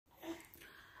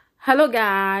Hello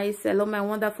guys, hello my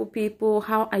wonderful people.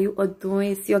 How are you all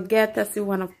doing? It's your girl Tessie,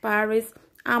 one of Paris.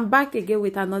 I'm back again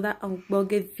with another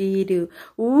unboxing video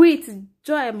with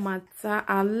Joy Matter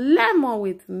and Lemon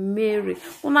with Mary.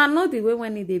 Una know the way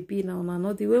when it be now, una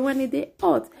know the way when it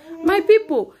hot. My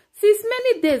people, since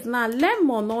many days now,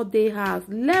 Lemon no dey house.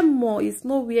 Lemon is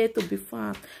nowhere to be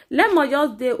found. Lemon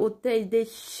just dey hotel, they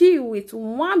she with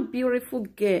one beautiful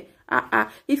girl.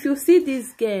 If you see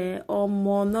this girl,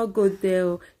 more not go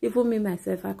there. Even me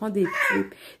myself, I can't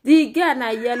trip. The girl na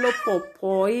yellow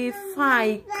purple, he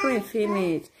fine, cream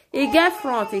finish. He get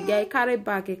front, he carry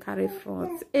back, he carry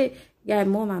front. Hey, guy,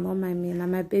 mom and all my men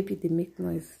and my baby they make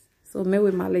noise. So may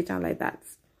we manage and like that.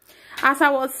 As I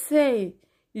was saying,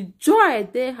 Joy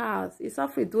dey house. It's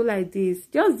often do like this.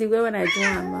 Just the way when I do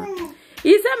am.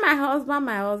 He said, my husband,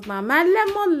 my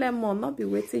lemon, not be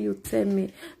waiting you tell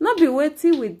me. Not be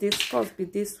waiting we discuss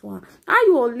with this one. How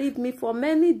you will leave me for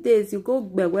many days, you go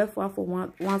beware for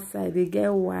one side, they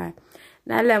get why.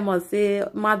 Now Lemon say,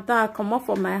 madam, come up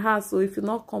from my house, so if you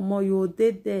not come on, you will stay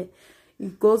there.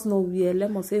 It goes nowhere.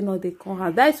 Lemon say, no, they come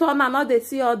out. That's one now they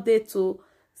see all day too.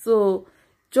 So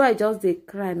Joy just they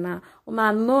cry now.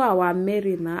 Una know our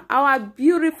Mary now. Our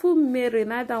beautiful Mary,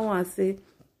 now that one say,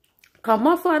 come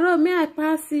on for road, may I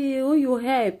pass you, you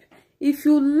help. If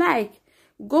you like,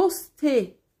 go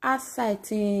stay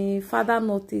outside in father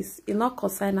notice. You not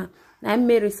consign. Now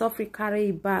Mary suffer carry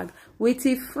a bag with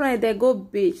his friend. They go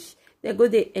beach. They go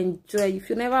they enjoy. If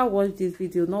you never watch this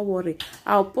video, no worry.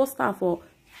 I'll post her for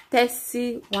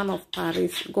Tessie, one of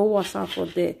Paris. Go watch her for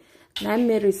there. Now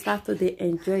Mary start to they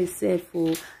enjoy herself.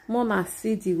 Oh, Mona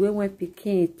see the way when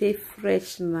Peking take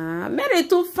fresh now. Mary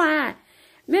too fine.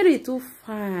 Mary too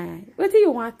fine. What do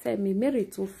you want to tell me? Mary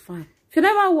too fine. If you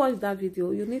never watch that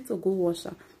video, you need to go watch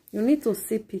her. You need to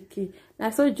see Pikin. Now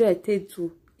so Joy take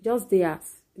to just they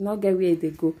ask. You not get where they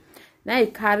go. Now you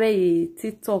carry a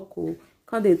TikTok. Oh.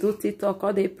 Can they do TikTok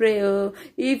or they pray? Oh,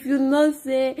 if you know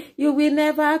say you will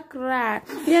never cry.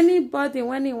 Anybody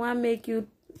when he want make you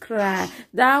cry,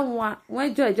 that one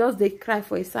when Joy just they cry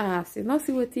for his ass. You not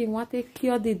see what he want to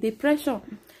cure the depression.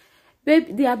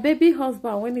 Baby, their baby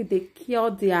husband when they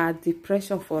cure their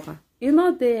depression for her. You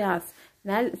know they ask.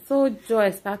 Now so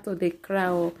Joy start to they cry.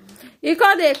 Oh, you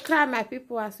can't they cry, my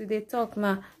people, as we they talk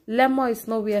now. Lemon is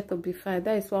nowhere to be found.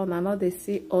 That is why I know they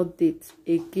see update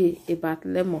again about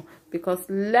Lemon, because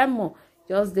Lemon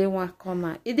just they one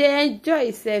corner. If they enjoy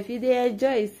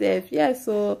itself, yes.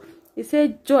 So he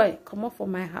said, Joy, come up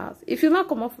from my house. If you not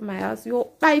come up from my house, you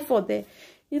buy for there.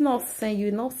 You not send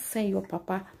your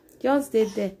papa. Just stay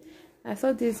there. I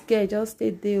saw this girl just stay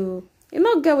there. You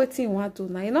not get what you want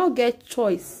to now. You not get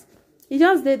choice. He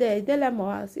just stay there. They let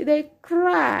my house. They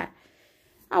cry.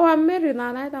 Our Mary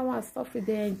now, neither one stuff.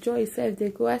 They enjoy itself. They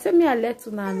go. I said, me I let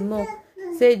you know.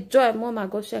 Say Joy, mama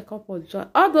go check up on Joy.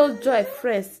 All those Joy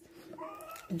friends,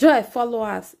 Joy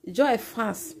followers, Joy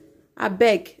fans. I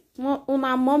beg.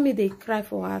 Una mommy they cry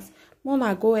for us.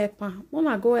 Mona go help her.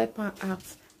 Mona go help her out.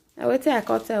 I wait till I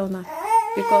can't tell una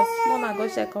because Mona go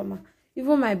check on her.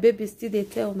 Even my baby still they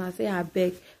tell una say I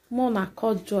beg. Mona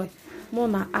call Joy.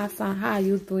 Mona ask her how are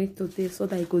you doing today so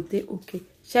that you go day okay.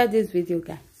 Share this video,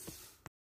 guys.